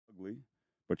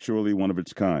but surely one of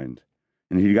its kind,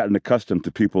 and he'd gotten accustomed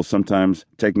to people sometimes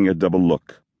taking a double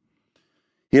look.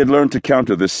 He had learned to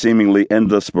counter this seemingly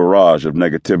endless barrage of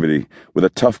negativity with a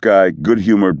tough guy,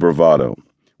 good-humored bravado,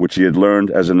 which he had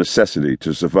learned as a necessity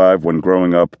to survive when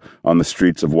growing up on the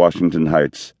streets of Washington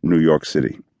Heights, New York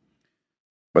City.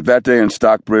 But that day in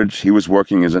Stockbridge, he was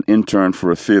working as an intern for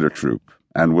a theater troupe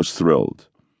and was thrilled,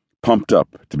 pumped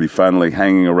up to be finally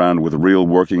hanging around with real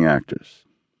working actors.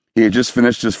 He had just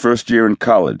finished his first year in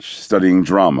college studying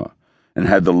drama and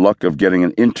had the luck of getting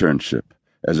an internship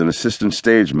as an assistant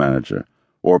stage manager,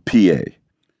 or PA,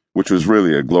 which was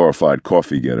really a glorified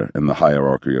coffee getter in the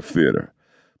hierarchy of theater.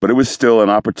 But it was still an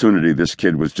opportunity this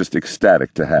kid was just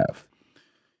ecstatic to have.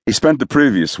 He spent the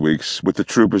previous weeks with the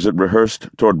troupe as it rehearsed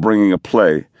toward bringing a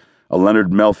play, a Leonard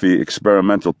Melfi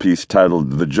experimental piece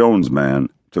titled The Jones Man,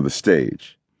 to the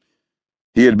stage.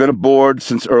 He had been aboard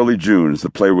since early June as the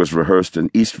play was rehearsed in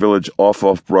East Village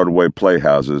off-Broadway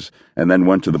playhouses and then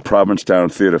went to the Provincetown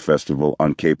Theater Festival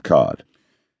on Cape Cod.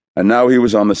 And now he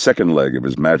was on the second leg of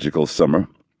his magical summer,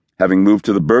 having moved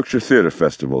to the Berkshire Theater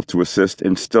Festival to assist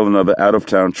in still another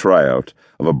out-of-town tryout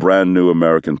of a brand-new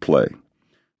American play,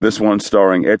 this one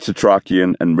starring Ed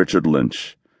Satrakian and Richard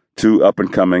Lynch, two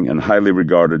up-and-coming and highly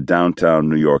regarded downtown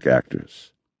New York actors.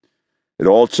 It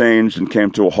all changed and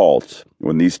came to a halt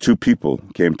when these two people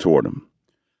came toward him.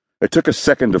 It took a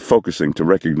second of focusing to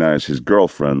recognize his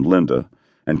girlfriend, Linda,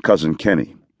 and cousin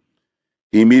Kenny.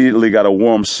 He immediately got a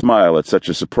warm smile at such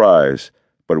a surprise,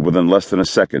 but within less than a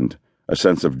second, a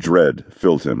sense of dread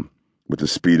filled him, with the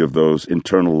speed of those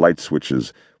internal light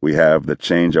switches we have that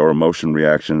change our emotion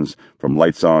reactions from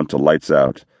lights on to lights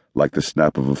out, like the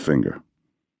snap of a finger.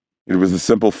 It was the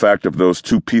simple fact of those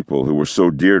two people who were so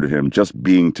dear to him just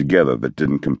being together that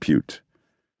didn't compute.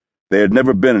 They had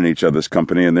never been in each other's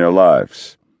company in their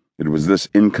lives. It was this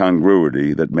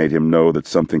incongruity that made him know that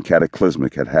something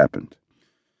cataclysmic had happened.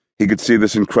 He could see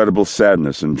this incredible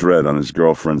sadness and dread on his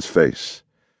girlfriend's face.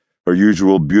 Her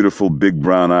usual beautiful big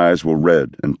brown eyes were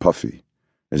red and puffy,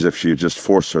 as if she had just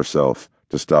forced herself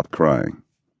to stop crying.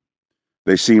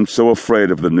 They seemed so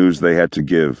afraid of the news they had to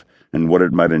give and what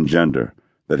it might engender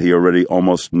that he already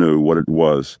almost knew what it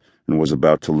was and was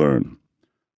about to learn.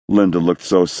 Linda looked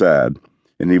so sad,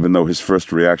 and even though his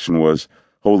first reaction was,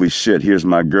 "Holy shit, here's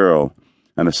my girl,"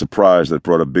 and a surprise that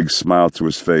brought a big smile to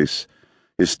his face,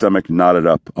 his stomach knotted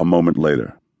up a moment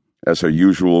later, as her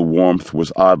usual warmth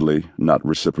was oddly not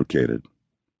reciprocated.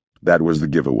 That was the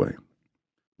giveaway.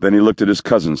 Then he looked at his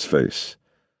cousin's face,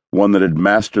 one that had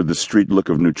mastered the street look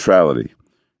of neutrality,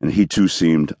 and he too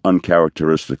seemed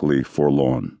uncharacteristically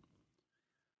forlorn.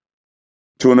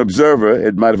 To an observer,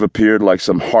 it might have appeared like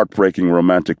some heartbreaking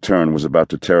romantic turn was about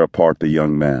to tear apart the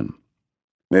young man.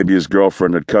 Maybe his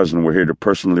girlfriend and cousin were here to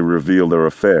personally reveal their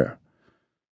affair.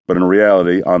 But in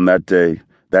reality, on that day,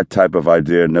 that type of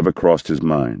idea never crossed his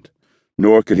mind,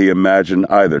 nor could he imagine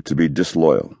either to be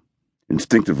disloyal.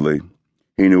 Instinctively,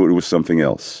 he knew it was something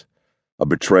else, a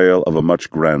betrayal of a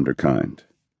much grander kind.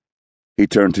 He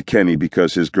turned to Kenny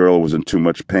because his girl was in too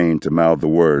much pain to mouth the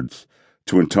words,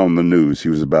 to intone the news he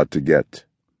was about to get.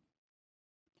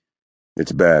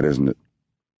 "It's bad, isn't it?"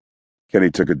 Kenny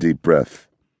took a deep breath,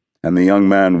 and the young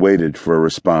man waited for a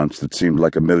response that seemed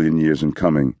like a million years in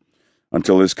coming,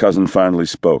 until his cousin finally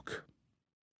spoke.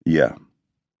 "Yeah,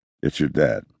 it's your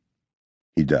dad.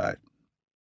 He died."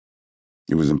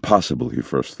 It was impossible, he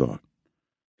first thought.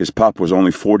 His pop was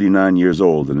only 49 years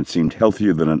old, and it seemed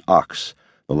healthier than an ox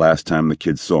the last time the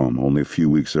kid saw him, only a few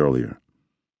weeks earlier.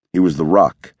 He was the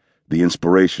rock, the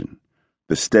inspiration,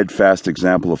 the steadfast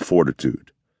example of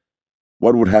fortitude.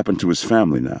 What would happen to his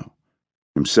family now?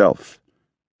 Himself,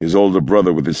 his older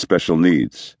brother with his special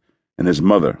needs, and his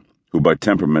mother, who by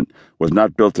temperament was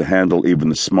not built to handle even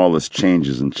the smallest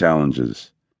changes and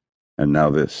challenges. And now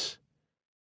this.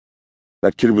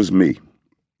 That kid was me,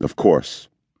 of course,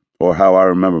 or how I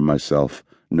remember myself,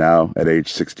 now at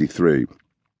age 63,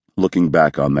 looking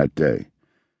back on that day.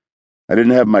 I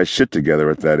didn't have my shit together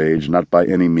at that age, not by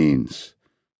any means,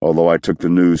 although I took the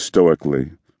news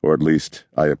stoically, or at least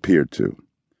I appeared to.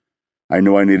 I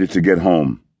knew I needed to get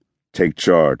home, take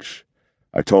charge.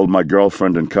 I told my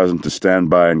girlfriend and cousin to stand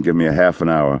by and give me a half an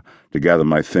hour to gather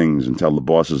my things and tell the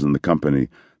bosses in the company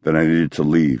that I needed to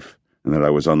leave and that I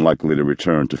was unlikely to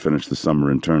return to finish the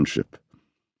summer internship.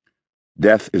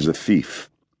 Death is a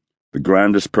thief, the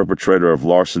grandest perpetrator of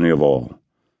larceny of all.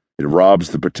 It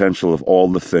robs the potential of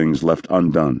all the things left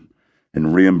undone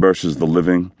and reimburses the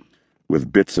living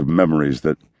with bits of memories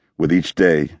that, with each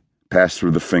day, pass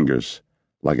through the fingers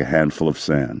like a handful of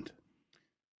sand.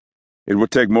 It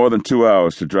would take more than 2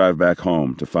 hours to drive back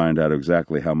home to find out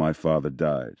exactly how my father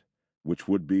died, which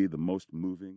would be the most moving